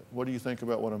handle it. What do you think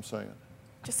about what I'm saying?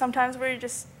 Just sometimes we're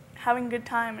just having a good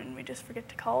time and we just forget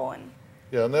to call.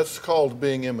 Yeah, and that's called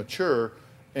being immature,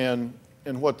 and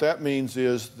what that means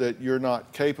is that you're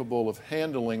not capable of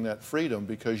handling that freedom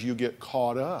because you get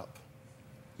caught up.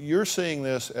 You're seeing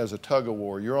this as a tug of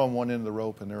war. You're on one end of the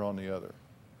rope and they're on the other.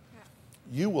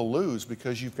 You will lose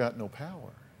because you've got no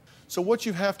power. So what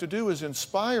you have to do is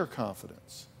inspire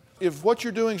confidence. If what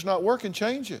you're doing is not working,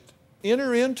 change it.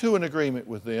 Enter into an agreement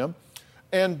with them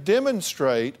and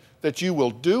demonstrate that you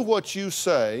will do what you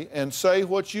say and say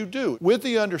what you do, with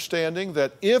the understanding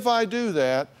that if I do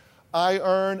that, I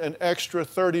earn an extra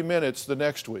 30 minutes the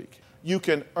next week. You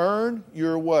can earn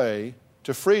your way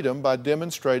to freedom by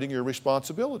demonstrating your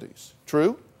responsibilities.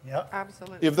 True? Yeah.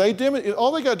 Absolutely. If they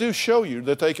all they got to do is show you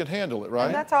that they can handle it, right?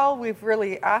 And that's all we've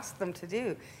really asked them to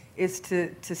do, is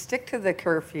to stick to the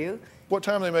curfew. What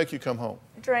time do they make you come home?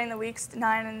 During the weeks,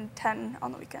 9 and 10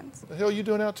 on the weekends. The hell are you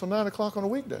doing out till 9 o'clock on a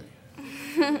weekday?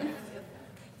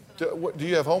 Do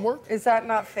you have homework? Is that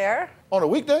not fair? On a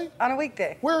weekday? On a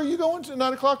weekday. Where are you going to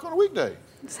 9 o'clock on a weekday?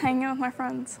 Just hanging with my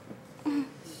friends.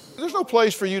 There's no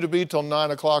place for you to be till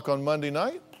 9 o'clock on Monday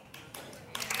night.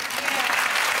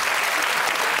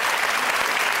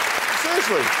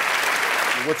 Seriously.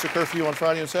 What's the curfew on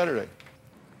Friday and Saturday?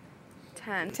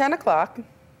 10. 10 o'clock.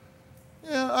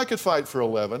 Yeah, I could fight for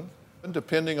 11. And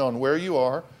depending on where you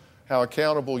are, how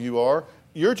accountable you are,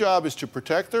 your job is to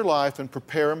protect their life and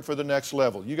prepare them for the next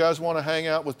level. You guys want to hang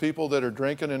out with people that are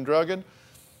drinking and drugging?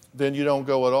 Then you don't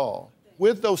go at all.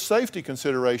 With those safety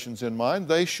considerations in mind,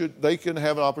 they can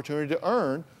have an opportunity to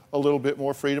earn a little bit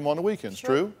more freedom on the weekends. Sure.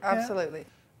 True? Absolutely.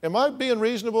 Am I being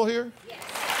reasonable here? Yes.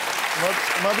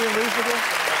 Am I being reasonable?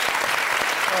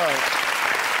 All right.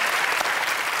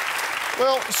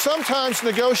 Well, sometimes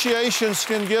negotiations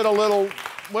can get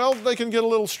they can get a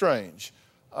little strange.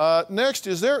 Next,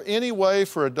 is there any way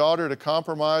for a daughter to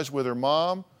compromise with her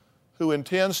mom who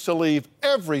intends to leave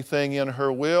everything in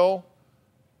her will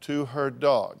to her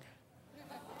dog?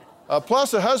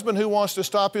 Plus a husband who wants to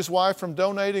stop his wife from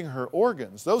donating her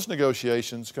organs. Those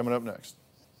negotiations coming up next.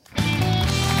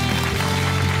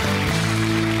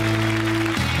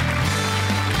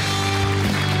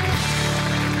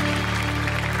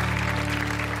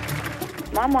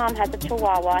 My mom has a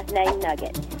Chihuahua named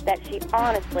Nugget that she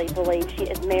honestly believes she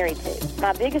is married to.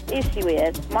 My biggest issue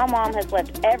is my mom has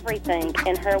left everything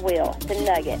in her will to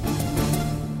Nugget.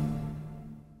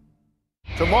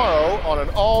 Tomorrow on an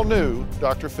all-new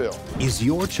Dr. Phil. Is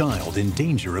your child in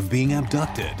danger of being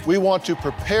abducted? We want to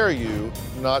prepare you,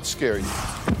 not scare you.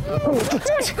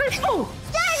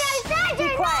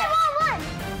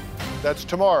 That's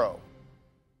tomorrow.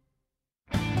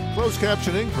 Closed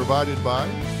captioning provided by...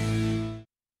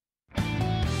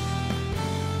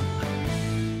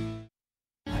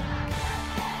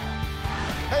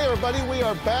 Hey everybody, we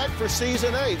are back for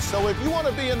season 8. So if you want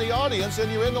to be in the audience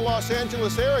and you're in the Los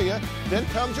Angeles area, then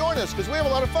come join us because we have a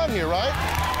lot of fun here, right?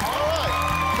 All right.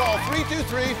 Call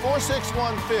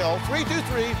 323-461-PHIL,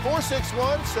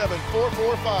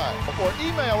 323-461-7445, or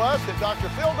email us at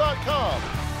drphil.com.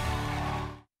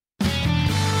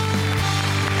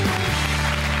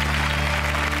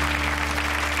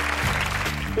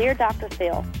 Dear Dr.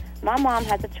 Phil, my mom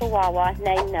has a Chihuahua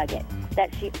named Nugget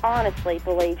that she honestly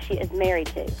believes she is married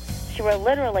to. She will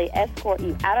literally escort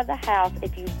you out of the house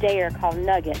if you dare call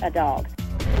Nugget a dog.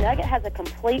 Nugget has a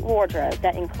complete wardrobe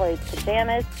that includes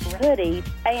pajamas, hoodies,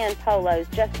 and polos,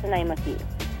 just to name a few.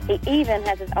 He even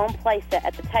has his own playset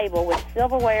at the table with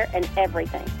silverware and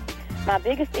everything. My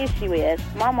biggest issue is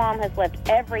my mom has left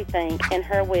everything in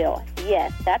her will.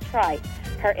 Yes, that's right,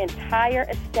 her entire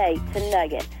estate to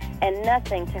Nugget and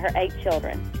nothing to her 8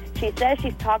 children. She says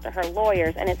she's talked to her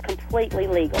lawyers and it's completely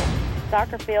legal.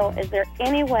 Dr. Phil, is there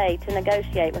any way to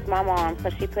negotiate with my mom so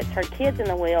she puts her kids in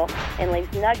the will and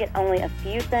leaves Nugget only a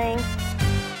few things?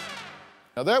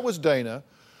 Now that was Dana,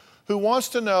 who wants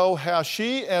to know how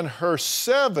she and her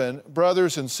 7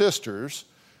 brothers and sisters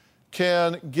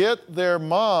can get their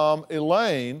mom,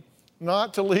 Elaine,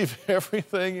 not to leave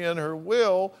everything in her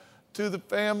will to the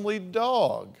family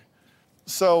dog.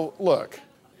 So, look,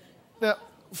 now,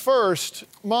 first,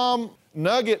 Mom,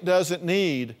 Nugget doesn't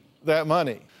need that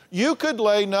money. You could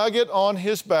lay Nugget on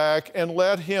his back and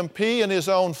let him pee in his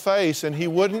own face and he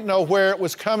wouldn't know where it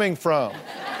was coming from.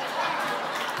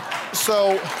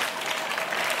 So,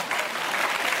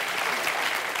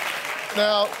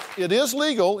 now, it is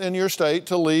legal in your state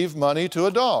to leave money to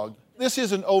a dog. This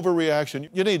is an overreaction.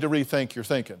 You need to rethink your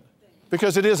thinking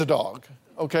because it is a dog,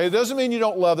 okay? It doesn't mean you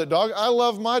don't love that dog. I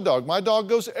love my dog. My dog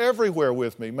goes everywhere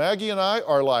with me. Maggie and I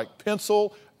are like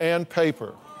pencil and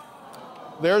paper.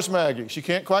 There's Maggie. She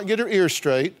can't quite get her ears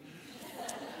straight,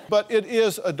 but it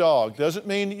is a dog. Doesn't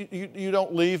mean you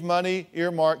don't leave money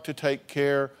earmarked to take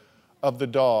care of the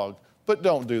dog. But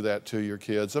don't do that to your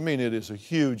kids. I mean, it is a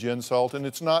huge insult, and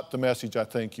it's not the message I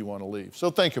think you want to leave. So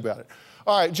think about it.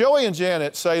 All right, Joey and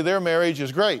Janet say their marriage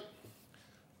is great,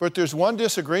 but there's one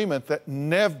disagreement that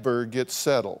never gets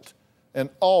settled and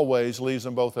always leaves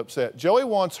them both upset. Joey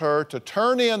wants her to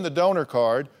turn in the donor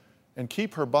card and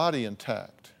keep her body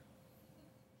intact.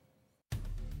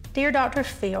 Dear Dr.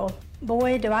 Phil,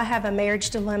 boy, do I have a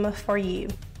marriage dilemma for you.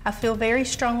 I feel very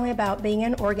strongly about being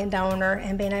an organ donor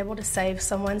and being able to save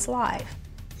someone's life.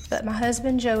 But my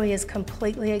husband, Joey, is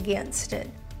completely against it.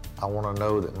 I want to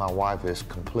know that my wife is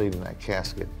complete in that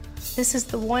casket. This is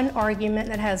the one argument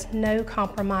that has no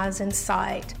compromise in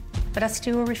sight, but I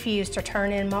still refuse to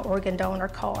turn in my organ donor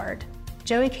card.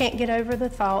 Joey can't get over the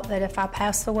thought that if I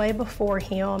pass away before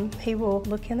him, he will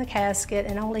look in the casket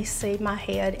and only see my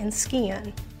head and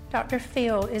skin. Dr.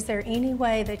 Phil, is there any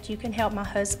way that you can help my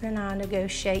husband and I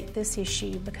negotiate this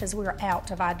issue because we're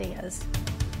out of ideas?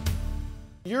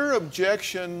 Your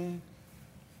objection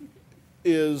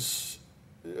is,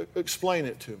 explain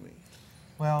it to me.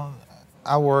 Well,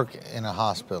 I work in a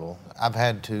hospital. I've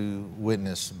had to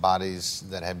witness bodies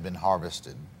that have been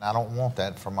harvested. I don't want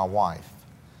that for my wife.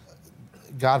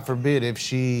 God forbid if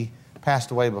she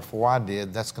passed away before I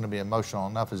did, that's going to be emotional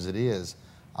enough as it is.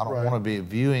 I don't want to be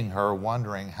viewing her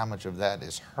wondering how much of that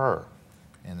is her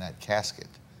in that casket.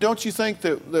 Don't you think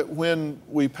that when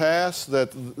we pass,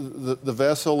 that the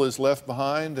vessel is left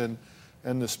behind and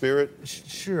the spirit?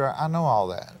 Sure, I know all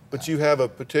that. But you have a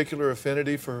particular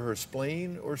affinity for her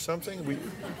spleen or something?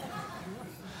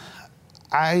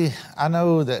 I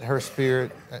know that her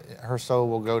spirit, her soul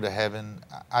will go to heaven.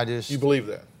 You believe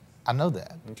that? I know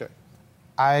that. Okay.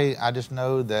 I just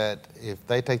know that if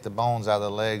they take the bones out of the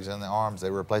legs and the arms,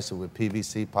 they replace it with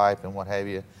PVC pipe and what have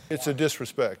you. It's a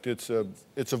disrespect. It's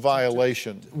a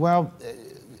violation. Well,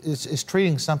 it's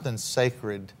treating something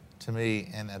sacred to me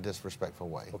in a disrespectful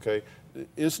way. Okay.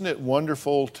 Isn't it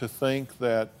wonderful to think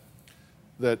that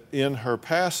in her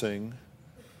passing,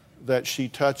 that she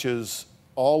touches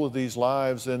all of these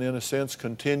lives and in a sense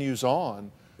continues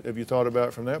on? Have you thought about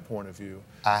it from that point of view?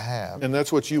 I have. And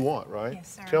that's what you want, right?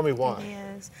 Yes, sir. Tell me why.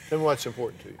 It is. Tell me what's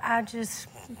important to you. I just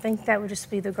think that would just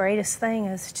be the greatest thing,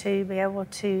 is to be able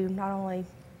to not only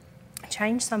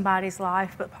change somebody's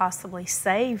life, but possibly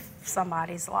save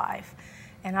somebody's life.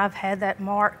 And I've had that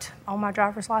marked on my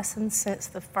driver's license since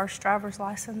the first driver's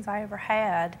license I ever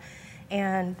had.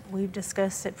 And we've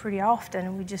discussed it pretty often,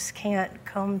 and we just can't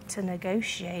come to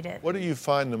negotiate it. What do you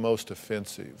find the most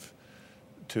offensive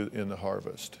in the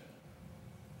harvest?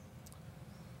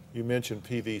 You mentioned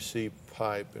PVC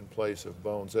pipe in place of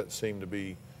bones. That's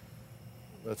the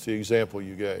example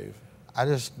you gave. I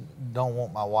just don't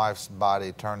want my wife's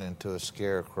body turned into a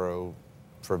scarecrow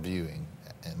for viewing,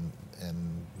 and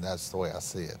that's the way I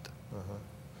see it.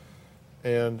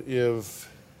 And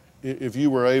if you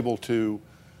were able to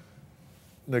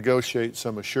negotiate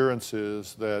some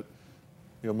assurances that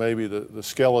maybe the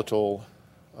skeletal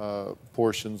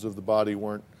portions of the body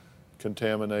weren't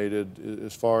contaminated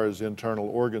as far as internal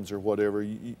organs or whatever,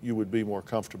 you would be more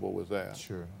comfortable with that.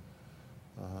 Sure.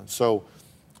 So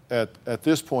at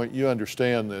this point, you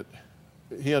understand that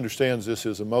he understands this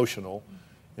is emotional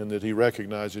and that he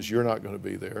recognizes you're not going to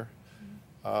be there.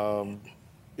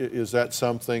 Is that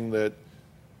something that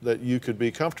you could be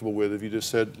comfortable with if you just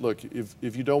said, look,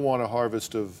 if you don't want a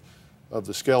harvest of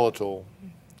the skeletal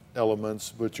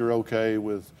elements, but you're okay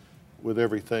with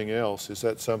everything else, is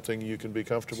that something you can be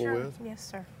comfortable with? Yes,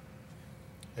 sir.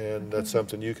 And that's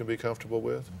something you can be comfortable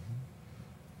with?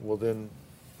 Well, then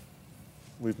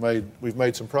we've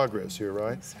made some progress here,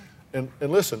 right? Yes, sir.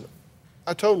 And listen,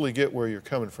 I totally get where you're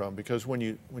coming from, because when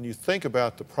you think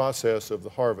about the process of the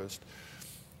harvest,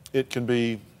 it can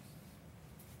be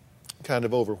kind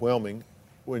of overwhelming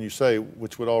when you say,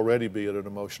 which would already be at an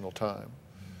emotional time.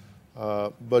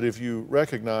 But if you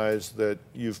recognize that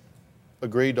you've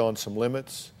agreed on some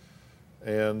limits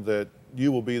and that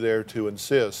you will be there to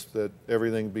insist that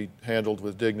everything be handled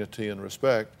with dignity and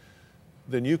respect,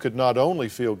 then you could not only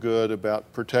feel good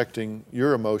about protecting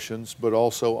your emotions, but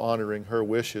also honoring her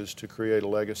wishes to create a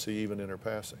legacy even in her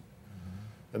passing.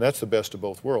 And that's the best of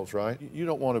both worlds, right? You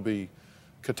don't want to be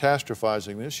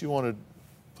catastrophizing this. You want to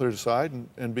put it aside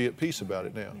and be at peace about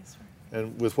it now. Yes,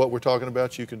 and with what we're talking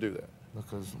about, you can do that.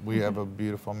 Because we have a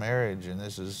beautiful marriage, and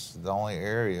this is the only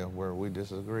area where we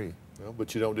disagree. Well,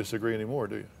 but you don't disagree anymore,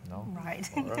 do you? No. Right.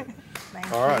 All right.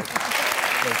 Thank All right.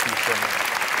 Thank you so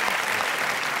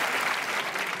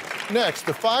much. Next,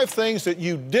 the 5 things that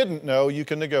you didn't know you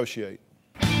can negotiate.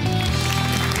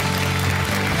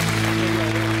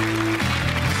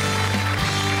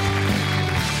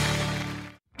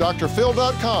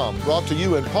 DrPhil.com, brought to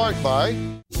you in part by...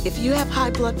 If you have high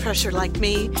blood pressure like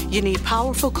me, you need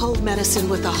powerful cold medicine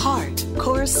with a heart.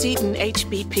 Coricidin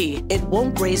HBP. It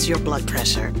won't raise your blood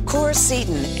pressure.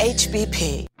 Coricidin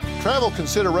HBP. Travel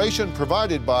consideration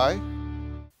provided by...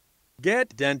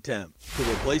 Get Dentemp to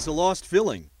replace a lost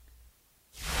filling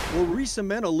or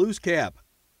re-cement a loose cap.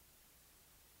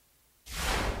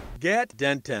 Get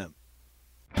Dentemp.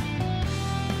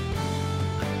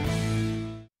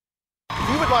 If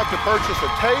you would like to purchase a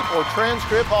tape or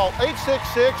transcript, call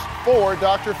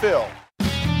 866-4-Dr. Phil.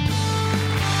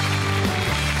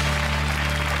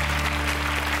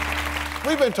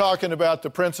 We've been talking about the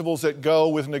principles that go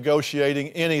with negotiating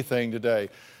anything today.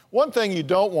 One thing you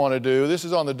don't want to do, this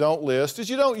is on the don't list, is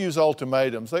you don't use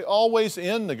ultimatums. They always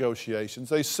end negotiations.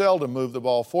 They seldom move the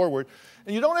ball forward.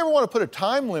 And you don't ever want to put a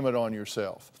time limit on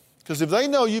yourself. Because if they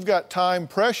know you've got time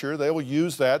pressure, they will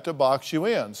use that to box you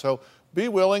in. So be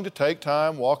willing to take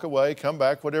time, walk away, come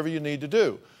back, whatever you need to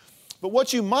do. But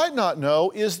what you might not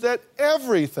know is that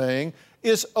everything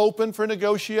is open for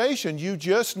negotiation. You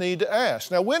just need to ask.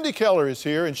 Now, Wendy Keller is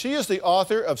here, and she is the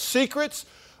author of Secrets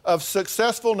of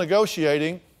Successful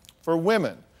Negotiating for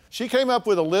Women. She came up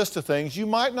with a list of things you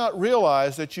might not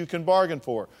realize that you can bargain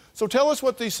for. So tell us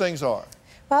what these things are.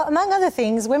 Well, among other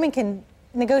things, women can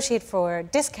negotiate for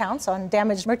discounts on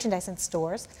damaged merchandise in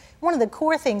stores. One of the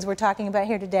core things we're talking about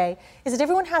here today is that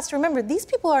everyone has to remember these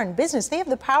people are in business. They have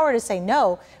the power to say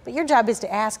no, but your job is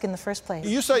to ask in the first place.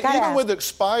 You say even with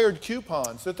expired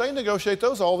coupons, that they negotiate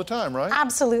those all the time, right?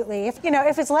 Absolutely. If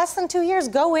it's less than 2 years,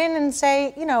 go in and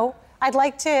say, I'd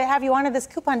like to have you honor this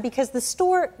coupon, because the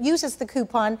store uses the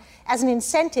coupon as an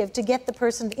incentive to get the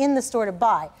person in the store to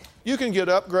buy. You can get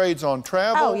upgrades on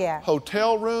travel, Oh, yeah.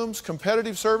 hotel rooms,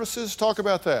 competitive services. Talk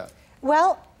about that.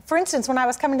 Well, for instance, when I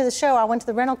was coming to the show, I went to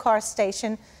the rental car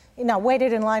station,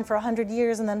 waited in line for 100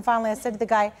 years, and then finally I said to the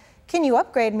guy, can you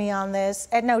upgrade me on this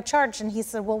at no charge? And he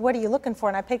said, well, what are you looking for?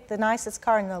 And I picked the nicest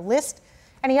car in the list,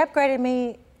 and he upgraded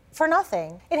me for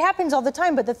nothing. It happens all the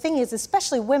time, but the thing is,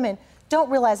 especially women don't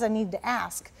realize I need to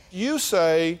ask. You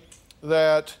say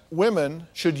that women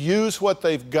should use what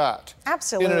they've got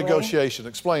Absolutely. in a negotiation.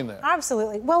 Explain that.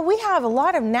 Absolutely. Well, we have a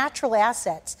lot of natural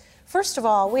assets. First of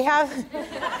all, we have...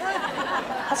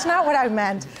 That's not what I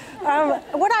meant.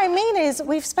 What I mean is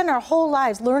we've spent our whole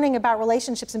lives learning about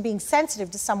relationships and being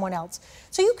sensitive to someone else.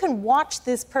 So you can watch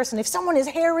this person. If someone is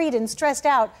harried and stressed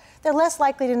out, they're less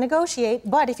likely to negotiate.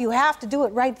 But if you have to do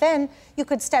it right then, you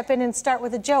could step in and start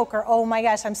with a joke, or, oh my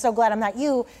gosh, I'm so glad I'm not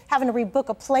you, having to rebook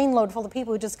a plane load full of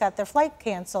people who just got their flight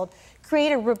canceled.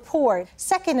 Create a rapport.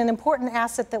 Second, an important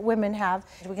asset that women have,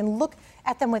 we can look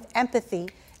at them with empathy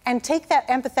and take that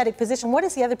empathetic position. What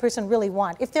does the other person really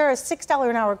want? If they're a $6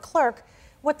 an hour clerk,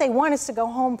 what they want is to go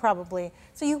home probably.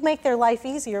 So you make their life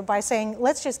easier by saying,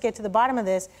 let's just get to the bottom of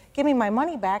this, give me my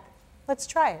money back, let's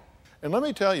try it. And let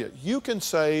me tell you, you can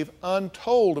save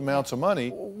untold amounts of money.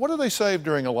 What do they save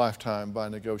during a lifetime by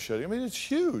negotiating? I mean, it's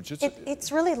huge.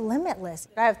 It's really limitless.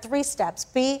 I have 3 steps.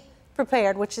 Be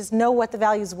prepared, which is know what the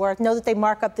value's worth, know that they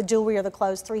mark up the jewelry or the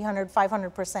clothes 300,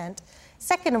 500%.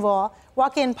 Second of all,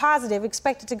 walk in positive,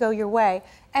 expect it to go your way.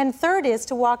 And third is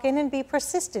to walk in and be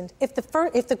persistent. If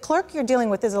the clerk you're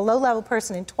dealing with is a low-level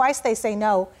person and twice they say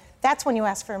no, that's when you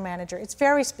ask for a manager. It's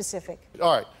very specific.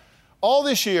 All right. All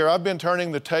this year, I've been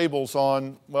turning the tables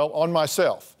on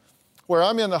myself, where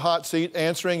I'm in the hot seat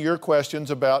answering your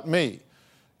questions about me.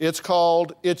 It's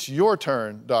called It's Your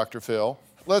Turn, Dr. Phil.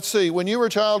 Let's see, when you were a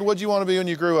child, what did you want to be when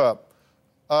you grew up?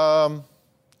 A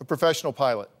professional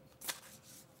pilot.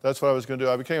 That's what I was going to do.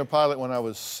 I became a pilot when I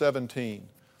was 17,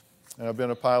 and I've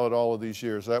been a pilot all of these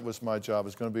years. That was my job,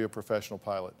 was going to be a professional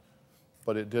pilot.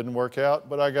 But it didn't work out,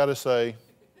 but I got to say,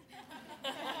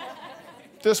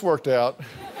 this worked out.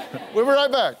 We'll be right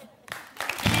back.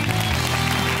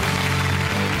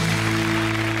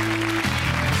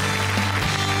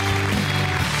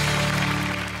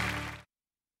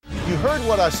 You heard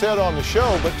what I said on the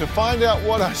show, but to find out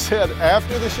what I said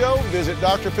after the show, visit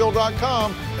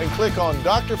drphil.com and click on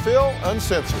Dr. Phil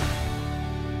Uncensored.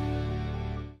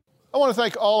 I want to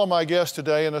thank all of my guests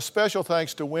today, and a special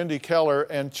thanks to Wendy Keller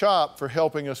and CHOP for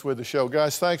helping us with the show.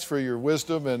 Guys, thanks for your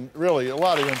wisdom and really a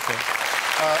lot of input.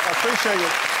 I appreciate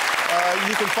it.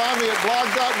 You can find me at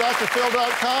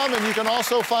blog.drphil.com, and you can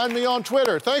also find me on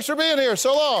Twitter. Thanks for being here.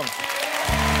 So long.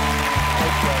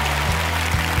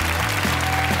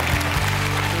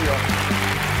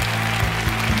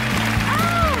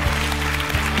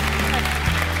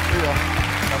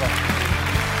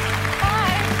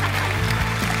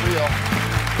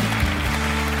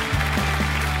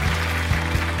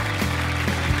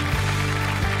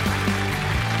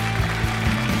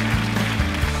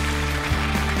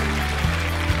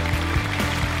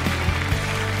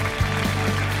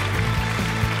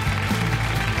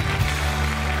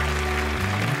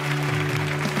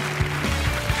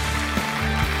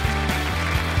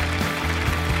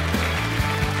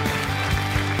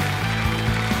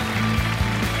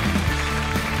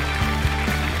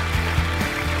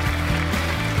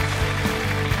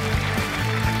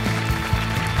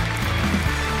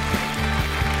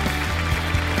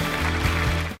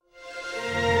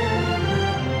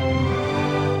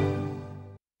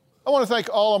 I want to thank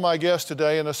all of my guests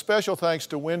today, and a special thanks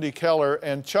to Wendy Keller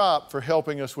and Chop for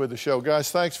helping us with the show.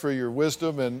 Guys, thanks for your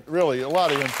wisdom and really a lot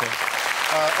of info.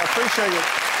 I appreciate it.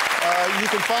 You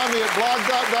can find me at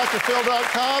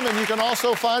blog.drphil.com, and you can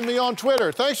also find me on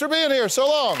Twitter. Thanks for being here. So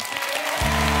long.